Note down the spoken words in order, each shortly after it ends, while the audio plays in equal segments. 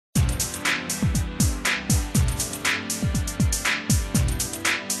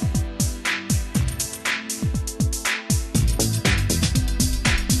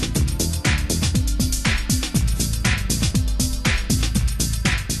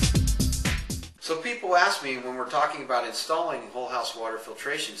So people ask me when we're talking about installing whole house water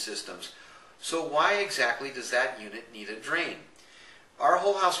filtration systems, so why exactly does that unit need a drain? Our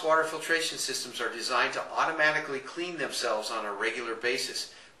whole house water filtration systems are designed to automatically clean themselves on a regular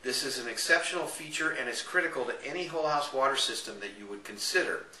basis. This is an exceptional feature and is critical to any whole house water system that you would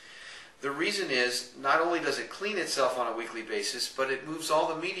consider. The reason is, not only does it clean itself on a weekly basis, but it moves all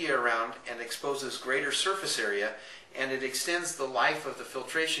the media around and exposes greater surface area, and it extends the life of the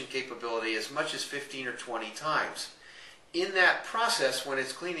filtration capability as much as 15 or 20 times. In that process, when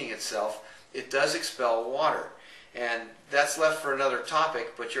it's cleaning itself, it does expel water. And that's left for another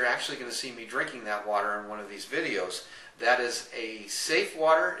topic, but you're actually going to see me drinking that water in one of these videos. That is a safe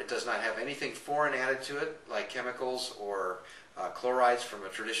water. It does not have anything foreign added to it, like chemicals or chlorides from a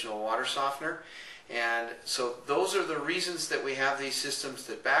traditional water softener. And so those are the reasons that we have these systems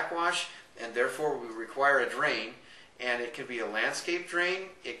that backwash, and therefore we require a drain. And it can be a landscape drain,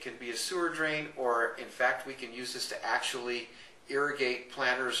 it can be a sewer drain, or in fact we can use this to actually irrigate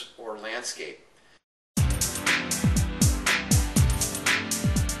planters or landscape.